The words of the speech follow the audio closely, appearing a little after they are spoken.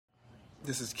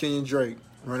This is Kenyon Drake,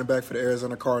 running back for the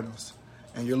Arizona Cardinals,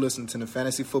 and you're listening to the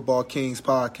Fantasy Football Kings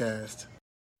podcast.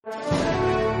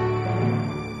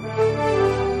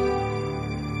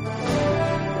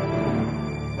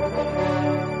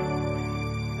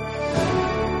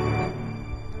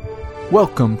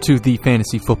 Welcome to the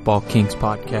Fantasy Football Kings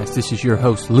podcast. This is your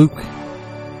host, Luke,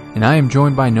 and I am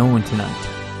joined by no one tonight.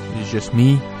 It is just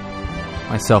me,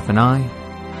 myself, and I.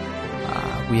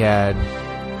 We had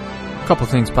a couple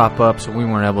things pop up, so we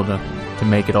weren't able to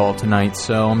make it all tonight,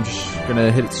 so I'm just going to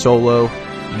hit it solo.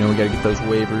 You know, we got to get those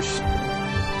waivers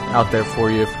out there for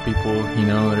you for people, you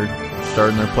know, that are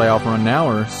starting their playoff run now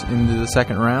or into the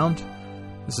second round.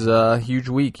 This is a huge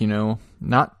week, you know.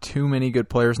 Not too many good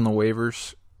players in the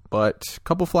waivers, but a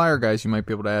couple flyer guys you might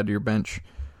be able to add to your bench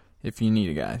if you need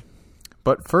a guy.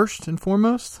 But first and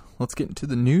foremost, let's get into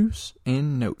the news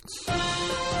and notes.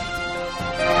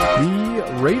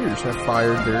 The Raiders have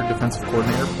fired their defensive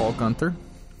coordinator, Paul Guenther.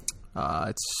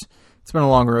 It's been a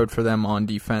long road for them on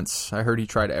defense. I heard he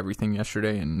tried everything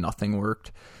yesterday and nothing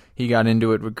worked. He got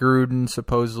into it with Gruden,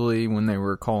 supposedly, when they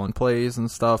were calling plays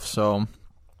and stuff. So,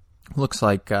 looks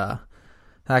like that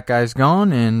guy's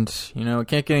gone, and, you know, it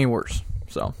can't get any worse.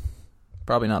 So,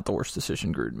 probably not the worst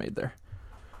decision Gruden made there.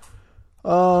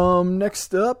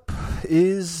 Next up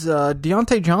is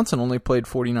Deontay Johnson only played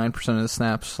 49% of the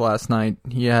snaps last night.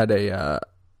 He had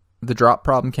the drop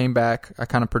problem came back. I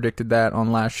kind of predicted that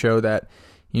on last show that,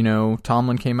 you know,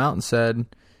 Tomlin came out and said,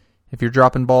 if you're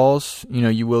dropping balls, you know,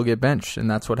 you will get benched, and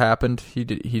that's what happened. He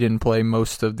didn't play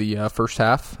most of the first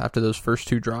half after those first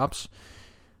two drops,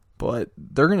 but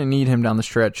they're going to need him down the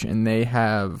stretch, and they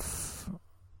have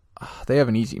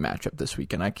an easy matchup this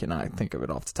week, and I cannot think of it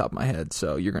off the top of my head,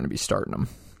 so you're going to be starting them.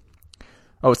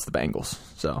 Oh, it's the Bengals,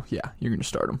 so yeah, you're going to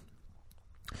start them.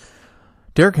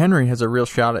 Derrick Henry has a real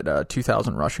shot at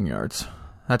 2,000 rushing yards.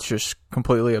 That's just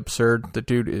completely absurd. The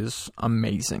dude is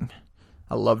amazing.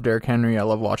 I love Derrick Henry. I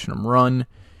love watching him run.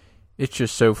 It's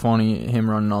just so funny, him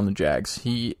running on the Jags.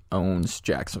 He owns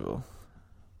Jacksonville.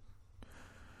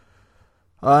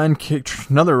 And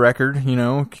another record, you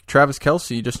know, Travis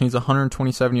Kelce just needs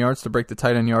 127 yards to break the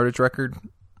tight end yardage record.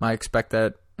 I expect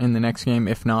that in the next game,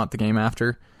 if not the game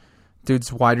after.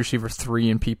 Dude's wide receiver 3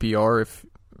 in PPR if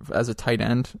as a tight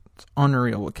end. It's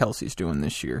unreal what Kelce's doing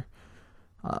this year.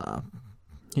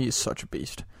 He is such a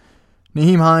beast.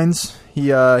 Nyheim Hines,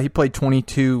 he played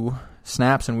 22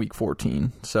 snaps in Week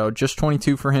 14, so just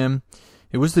 22 for him.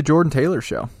 It was the Jonathan Taylor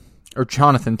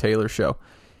show.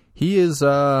 He is...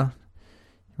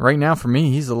 right now, for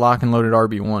me, he's a lock and loaded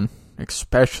RB1,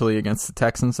 especially against the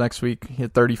Texans next week. He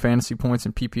had 30 fantasy points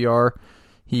in PPR.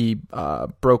 He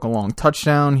broke a long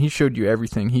touchdown. He showed you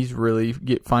everything. He's really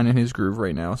finding his groove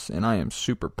right now, and I am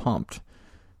super pumped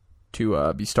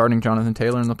to be starting Jonathan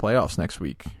Taylor in the playoffs next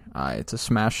week. It's a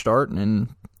smash start,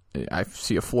 and I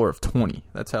see a floor of 20.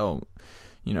 That's how,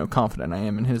 you know, confident I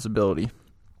am in his ability.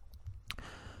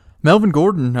 Melvin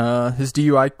Gordon, his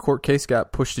DUI court case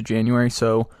got pushed to January,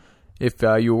 so if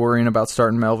you were worrying about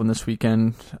starting Melvin this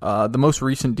weekend, the most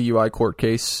recent DUI court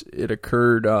case, it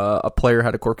occurred, a player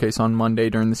had a court case on Monday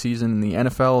during the season, and the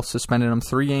NFL suspended him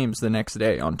 3 games the next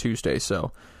day on Tuesday.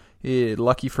 So,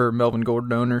 lucky for Melvin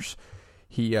Gordon owners,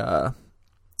 he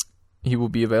will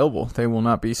be available. They will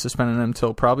not be suspending him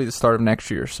until probably the start of next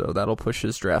year, so that'll push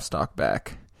his draft stock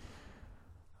back.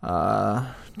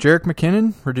 Jerick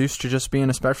McKinnon reduced to just being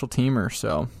a special teamer,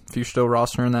 so if you're still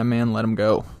rostering that man, let him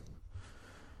go.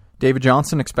 David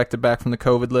Johnson expected back from the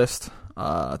COVID list.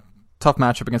 Tough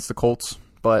matchup against the Colts,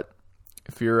 but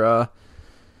if you're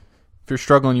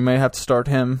struggling, you may have to start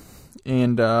him.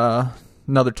 And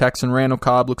another Texan, Randall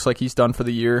Cobb, looks like he's done for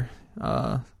the year.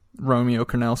 Romeo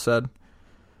Cornell said.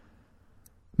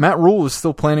 Matt Rule is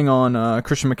still planning on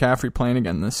Christian McCaffrey playing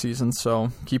again this season, so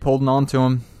keep holding on to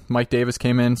him. Mike Davis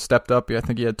came in, stepped up. I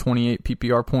think he had 28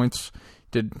 PPR points.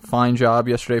 Did a fine job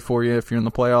yesterday for you if you're in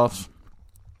the playoffs.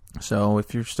 So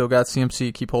if you've still got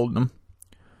CMC, keep holding them.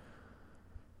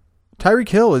 Tyreek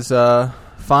Hill is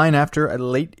fine after a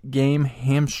late-game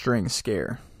hamstring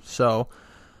scare. So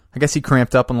I guess he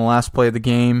cramped up on the last play of the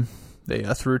game. They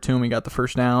threw it to him. He got the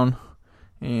first down.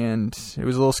 And it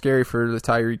was a little scary for the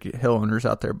Tyreek Hill owners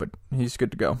out there, but he's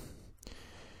good to go.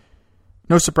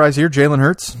 No surprise here, Jalen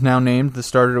Hurts, now named the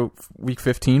starter of Week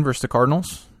 15 versus the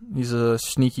Cardinals. He's a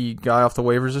sneaky guy off the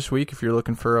waivers this week. If you're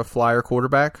looking for a flyer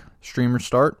quarterback, streamer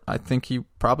start, I think he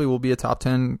probably will be a top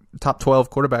 12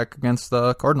 quarterback against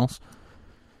the Cardinals.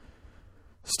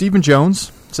 Stephen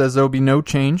Jones says there will be no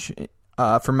change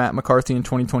for Matt McCarthy in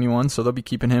 2021, so they'll be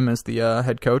keeping him as the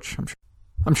head coach.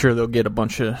 I'm sure they'll get a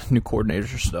bunch of new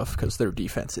coordinators or stuff because their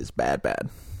defense is bad.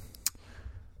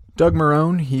 Doug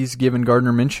Marrone, he's given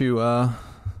Gardner Minshew a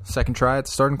second try at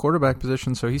the starting quarterback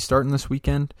position, so he's starting this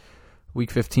weekend, Week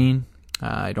 15.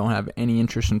 I don't have any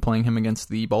interest in playing him against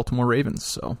the Baltimore Ravens.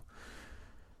 So,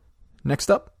 next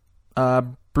up,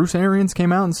 Bruce Arians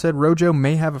came out and said Rojo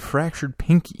may have a fractured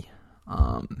pinky.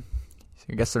 I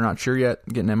guess they're not sure yet.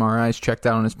 Getting MRIs checked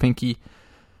out on his pinky.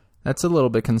 That's a little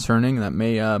bit concerning. That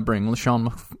may bring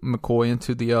LaShawn McCoy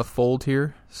into the fold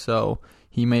here. So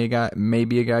he may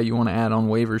be a guy you want to add on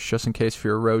waivers just in case if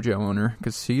you're a Rojo owner,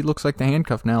 because he looks like the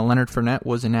handcuff now. Leonard Fournette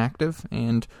was inactive,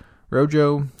 and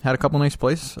Rojo had a couple nice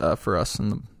plays for us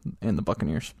in the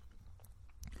Buccaneers.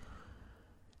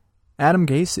 Adam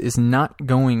Gase is not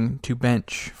going to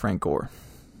bench Frank Gore.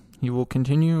 He will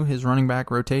continue his running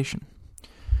back rotation.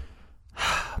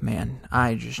 Man,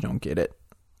 I just don't get it.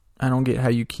 I don't get how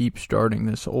you keep starting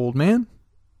this old man.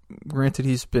 Granted,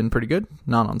 he's been pretty good.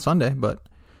 Not on Sunday, but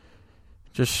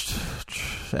just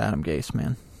Adam Gase,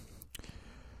 man.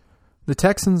 The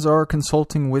Texans are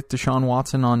consulting with Deshaun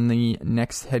Watson on the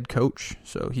next head coach,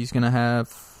 so he's going to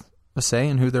have a say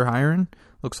in who they're hiring.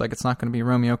 Looks like it's not going to be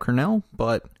Romeo Crennel,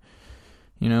 but,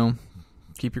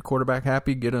 keep your quarterback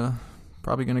happy.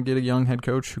 Probably going to get a young head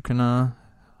coach who can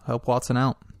help Watson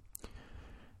out.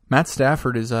 Matt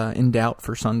Stafford is in doubt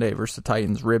for Sunday versus the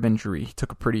Titans. Rib injury. He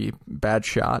took a pretty bad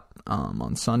shot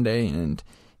on Sunday, and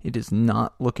it is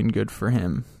not looking good for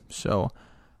him. So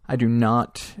I do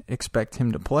not expect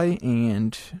him to play,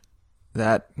 and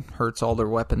that hurts all their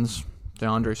weapons.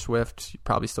 DeAndre Swift,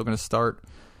 probably still going to start.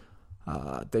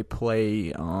 They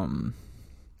play...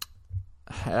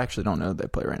 I actually don't know who they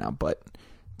play right now, but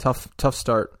tough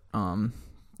start.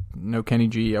 No Kenny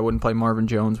G. I wouldn't play Marvin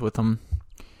Jones with them.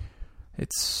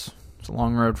 It's a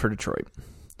long road for Detroit.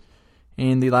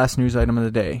 And the last news item of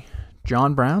the day.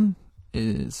 John Brown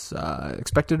is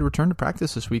expected to return to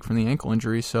practice this week from the ankle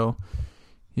injury, so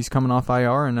he's coming off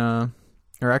IR, and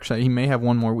or actually he may have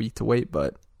one more week to wait,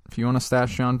 but if you want to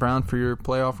stash John Brown for your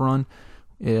playoff run,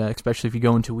 especially if you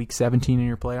go into week 17 in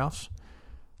your playoffs,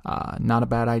 not a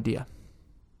bad idea.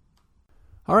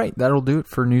 All right, that'll do it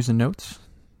for news and notes.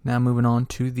 Now moving on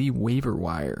to the waiver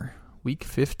wire. Week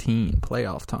 15,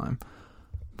 playoff time.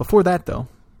 Before that, though,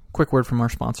 quick word from our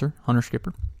sponsor, Hunter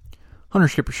Skipper. Hunter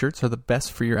Skipper shirts are the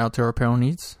best for your outdoor apparel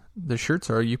needs. The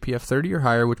shirts are UPF 30 or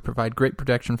higher, which provide great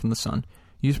protection from the sun.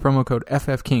 Use promo code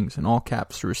FFKings in all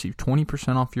caps to receive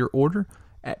 20% off your order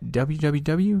at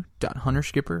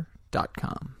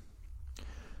www.hunterskipper.com.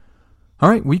 All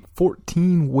right, Week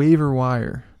 14 waiver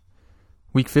wire.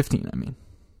 Week 15, I mean.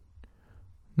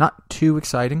 Not too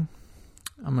exciting.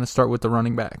 I'm going to start with the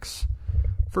running backs.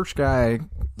 First guy I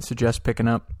suggest picking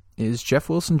up is Jeff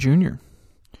Wilson Jr.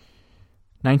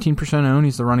 19% owned.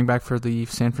 He's the running back for the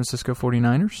San Francisco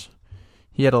 49ers.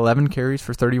 He had 11 carries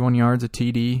for 31 yards, a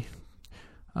TD.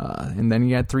 And then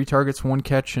he had 3 targets, 1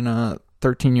 catch, and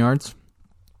 13 yards.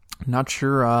 Not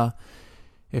sure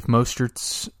if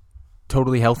Mostert's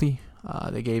totally healthy.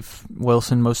 They gave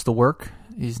Wilson most of the work.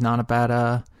 He's not a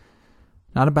bad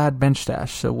bench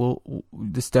stash. So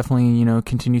this definitely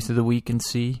continue through the week and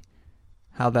see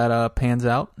how that pans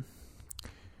out.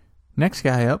 Next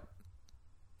guy up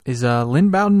is Lynn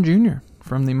Bowden Jr.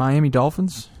 from the Miami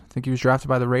Dolphins. I think he was drafted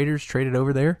by the Raiders, traded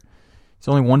over there. He's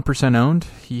only 1% owned.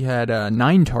 He had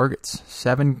 9 targets,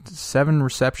 7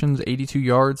 receptions, 82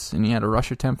 yards, and he had a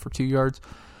rush attempt for 2 yards.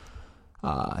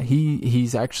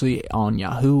 He's actually on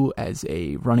Yahoo as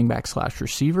a running back /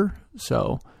 receiver,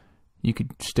 so you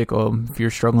could stick him, if you're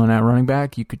struggling at running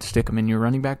back, you could stick him in your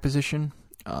running back position.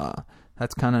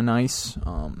 That's kind of nice.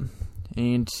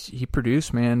 And he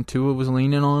produced, man. Tua was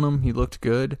leaning on him. He looked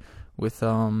good with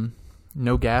no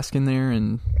Gaskin there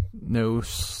and no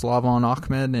Slavon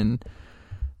Ahmed and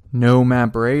no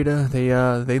Matt Breida.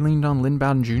 They leaned on Lynn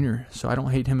Bowden Jr., so I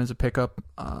don't hate him as a pickup.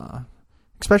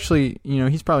 Especially,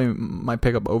 he's probably my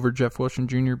pickup over Jeff Wilson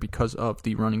Jr. because of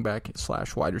the running back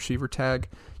 / wide receiver tag.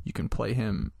 You can play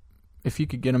him. If you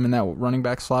could get him in that running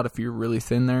back slot, if you're really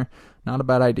thin there, not a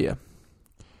bad idea.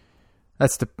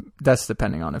 That's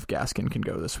depending on if Gaskin can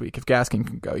go this week. If Gaskin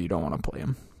can go, you don't want to play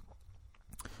him.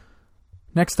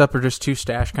 Next up are just 2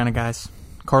 stash kind of guys.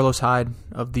 Carlos Hyde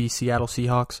of the Seattle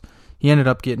Seahawks. He ended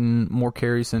up getting more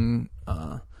carries than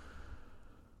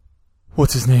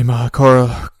what's his name?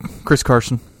 Chris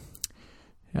Carson.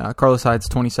 Carlos Hyde's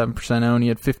 27% owned. He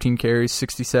had 15 carries,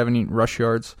 67 rush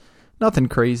yards. Nothing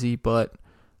crazy, but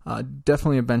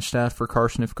definitely a bench staff for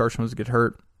Carson if Carson was to get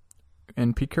hurt.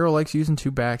 And Pete Carroll likes using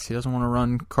 2 backs. He doesn't want to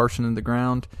run Carson in the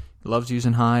ground. He loves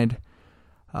using Hyde.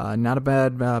 Not a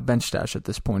bad bench stash at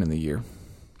this point in the year.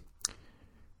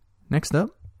 Next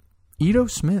up, Ito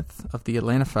Smith of the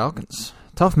Atlanta Falcons.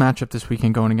 tough matchup this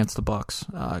weekend going against the Bucs.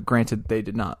 Granted,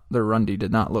 their run D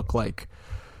did not look like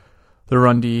the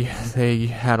run D they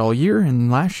had all year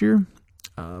and last year.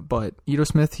 But Ito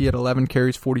Smith, he had 11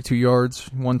 carries, 42 yards,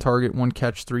 1 target, 1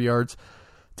 catch, 3 yards.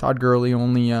 Todd Gurley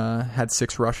only had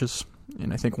 6 rushes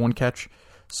and I think 1 catch.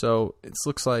 So it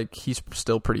looks like he's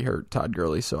still pretty hurt, Todd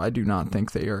Gurley. So I do not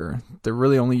think they're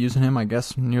really only using him, I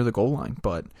guess, near the goal line.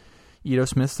 But Ito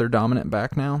Smith's their dominant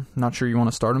back now. Not sure you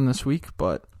want to start him this week,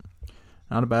 but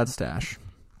not a bad stash.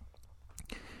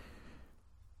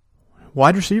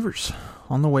 Wide receivers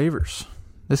on the waivers.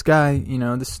 This guy,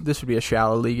 this would be a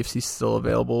shallow league if he's still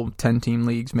available. 10-team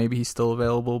leagues, maybe he's still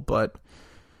available, but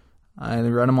I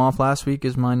read him off last week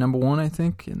as my number 1, I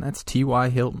think, and that's T.Y.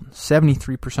 Hilton.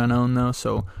 73% owned, though,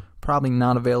 so probably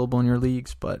not available in your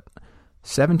leagues, but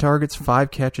 7 targets,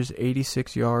 5 catches,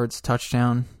 86 yards,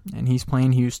 touchdown, and he's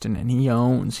playing Houston, and he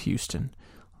owns Houston.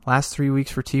 Last 3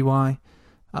 weeks for T.Y.,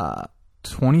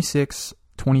 26,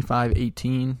 25,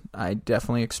 18. I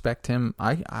definitely expect him.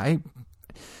 I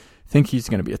think he's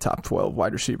going to be a top 12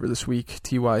 wide receiver this week.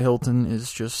 T.Y. Hilton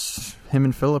is just, him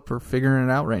and Phillip are figuring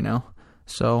it out right now.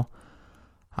 So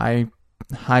I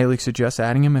highly suggest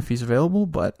adding him if he's available,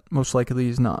 but most likely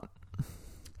he's not.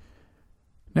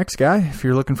 Next guy, if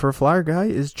you're looking for a flyer guy,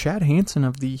 is Chad Hansen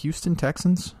of the Houston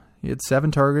Texans. He had 7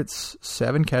 targets,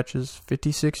 7 catches,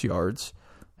 56 yards,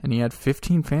 and he had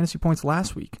 15 fantasy points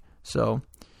last week. So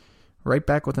right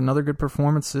back with another good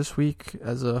performance this week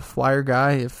as a flyer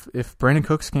guy. If Brandon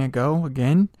Cooks can't go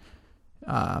again,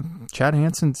 Chad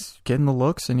Hansen's getting the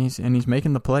looks and he's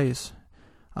making the plays.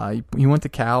 He went to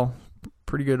Cal,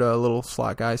 pretty good little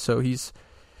slot guy, so he's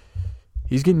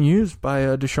getting used by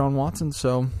Deshaun Watson.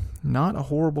 So not a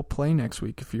horrible play next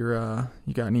week if you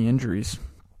got any injuries.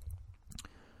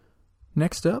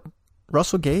 Next up,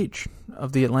 Russell Gage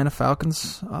of the Atlanta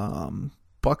Falcons.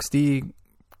 Bucs D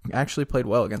actually played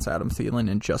well against Adam Thielen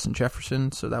and Justin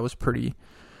Jefferson, so that was pretty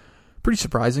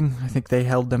surprising. I think they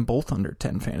held them both under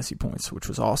 10 fantasy points, which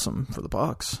was awesome for the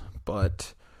Bucs.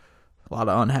 But a lot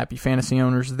of unhappy fantasy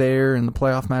owners there in the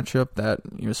playoff matchup that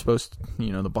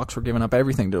the Bucs were giving up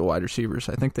everything to the wide receivers.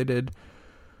 I think they did.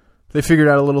 They figured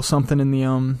out a little something in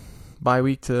the bye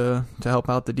week to help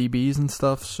out the DBs and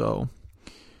stuff. So,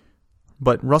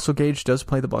 but Russell Gage does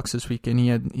play the Bucs this weekend.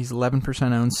 He's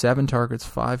 11% owned, 7 targets,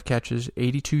 5 catches,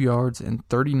 82 yards, and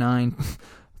 39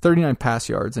 pass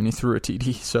yards, and he threw a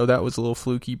TD. So that was a little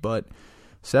fluky, but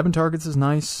 7 targets is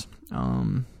nice.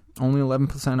 Only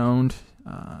 11% owned,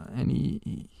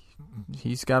 and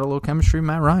he's got a little chemistry with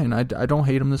Matt Ryan. I don't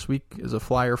hate him this week as a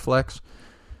flyer flex.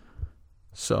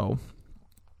 So,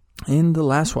 in the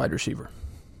last wide receiver,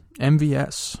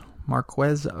 MVS,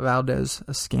 Marquez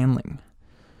Valdez-Scantling.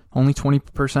 Only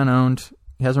 20% owned.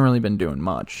 He hasn't really been doing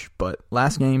much, but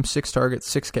last game, 6 targets,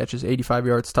 6 catches, 85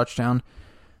 yards, touchdown.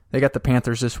 They got the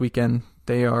Panthers this weekend.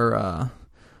 They're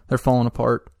falling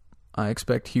apart. I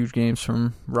expect huge games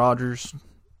from Rodgers,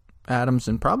 Adams,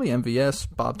 and probably MVS.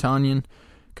 Bob Tonyan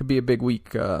could be a big week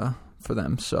for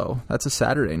them. So that's a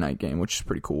Saturday night game, which is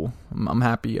pretty cool. I'm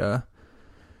happy.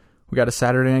 We got a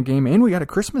Saturday night game, and we got a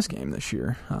Christmas game this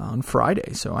year on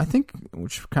Friday. So I think,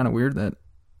 which is kind of weird that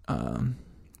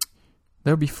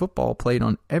there'll be football played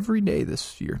on every day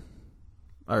this year,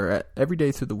 or every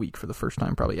day through the week for the first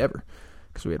time probably ever,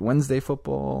 because we had Wednesday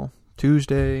football,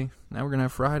 Tuesday, now we're going to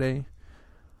have Friday.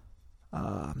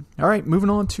 All right, moving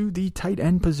on to the tight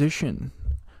end position.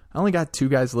 I only got 2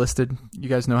 guys listed. You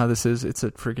guys know how this is. It's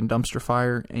a freaking dumpster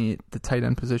fire, the tight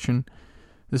end position.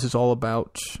 This is all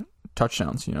about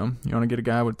touchdowns, You want to get a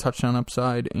guy with touchdown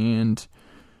upside, and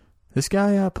this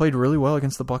guy played really well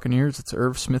against the Buccaneers. It's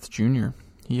Irv Smith Jr.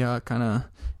 He kind of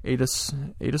ate us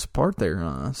apart there.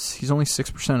 He's only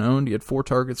 6% owned. He had 4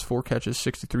 targets, 4 catches,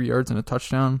 63 yards, and a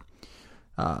touchdown.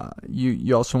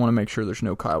 You also want to make sure there's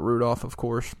no Kyle Rudolph, of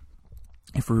course.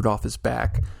 If Rudolph is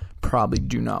back, probably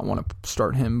do not want to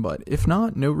start him. But if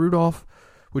not, no Rudolph,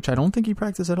 which I don't think he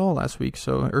practiced at all last week.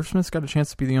 So Irv Smith's got a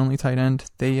chance to be the only tight end.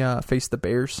 They face the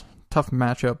Bears. Tough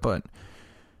matchup, but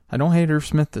I don't hate Irv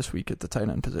Smith this week at the tight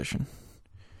end position.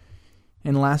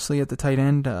 And lastly, at the tight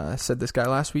end, I said this guy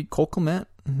last week, Cole Kmet,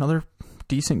 another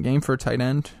decent game for a tight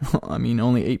end. I mean,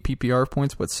 only 8 PPR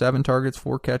points, but 7 targets,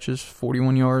 4 catches,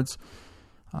 41 yards.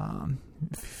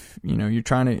 You're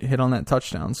trying to hit on that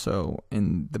touchdown. So,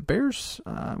 and the Bears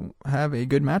have a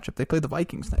good matchup. They play the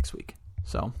Vikings next week.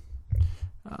 So,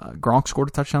 Gronk scored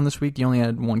a touchdown this week. He only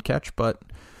had 1 catch, but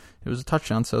it was a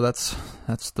touchdown. So that's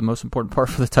the most important part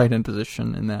for the tight end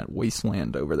position in that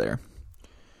wasteland over there.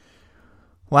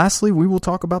 Lastly, we will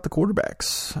talk about the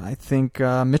quarterbacks. I think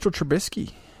Mitchell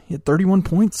Trubisky, he had 31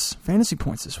 points, fantasy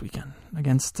points this weekend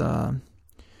against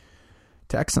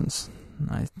Texans.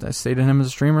 I stated him as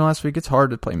a streamer last week. It's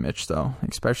hard to play Mitch, though,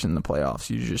 especially in the playoffs.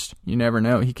 You never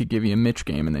know. He could give you a Mitch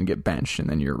game and then get benched, and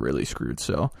then you're really screwed.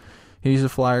 So he's a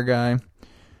flyer guy.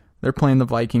 They're playing the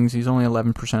Vikings. He's only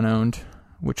 11% owned,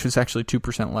 which is actually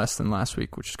 2% less than last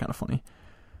week, which is kind of funny.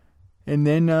 And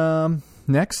then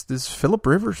next is Phillip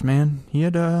Rivers, man. He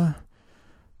had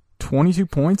 22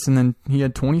 points, and then he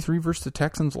had 23 versus the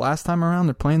Texans last time around.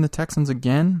 They're playing the Texans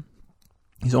again.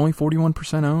 He's only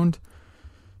 41% owned.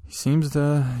 He seems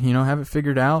to, have it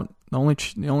figured out. The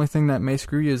only thing that may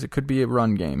screw you is it could be a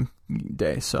run game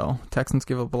day. So Texans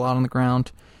give up a lot on the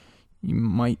ground.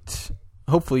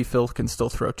 Hopefully Phil can still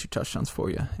throw 2 touchdowns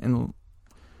for you. And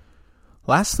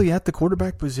lastly, at the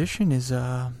quarterback position is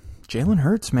Jalen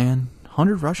Hurts, man.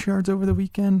 100 rush yards over the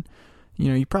weekend.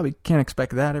 You probably can't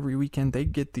expect that every weekend. They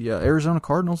get the Arizona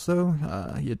Cardinals, though.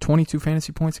 He had 22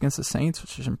 fantasy points against the Saints,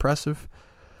 which is impressive.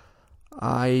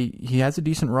 He has a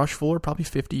decent rush floor, probably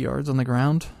 50 yards on the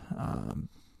ground.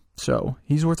 So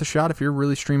he's worth a shot if you're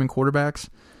really streaming quarterbacks.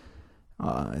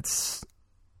 There's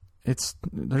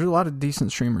a lot of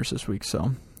decent streamers this week,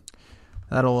 so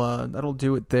that'll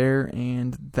do it there,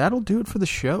 and that'll do it for the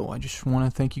show. I just want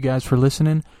to thank you guys for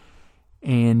listening,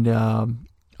 and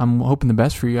I'm hoping the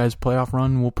best for you guys' playoff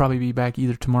run. We'll probably be back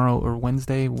either tomorrow or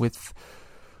Wednesday with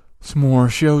some more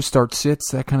shows, start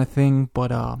sits, that kind of thing.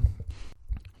 But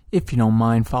if you don't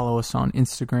mind, follow us on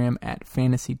Instagram at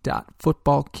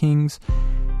fantasy.footballkings.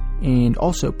 And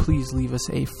also, please leave us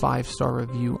a 5-star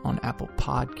review on Apple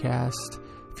Podcast.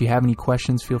 If you have any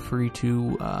questions, feel free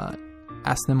to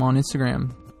ask them on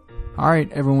Instagram. All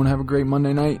right, everyone, have a great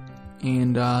Monday night,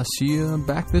 and see you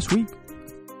back this week.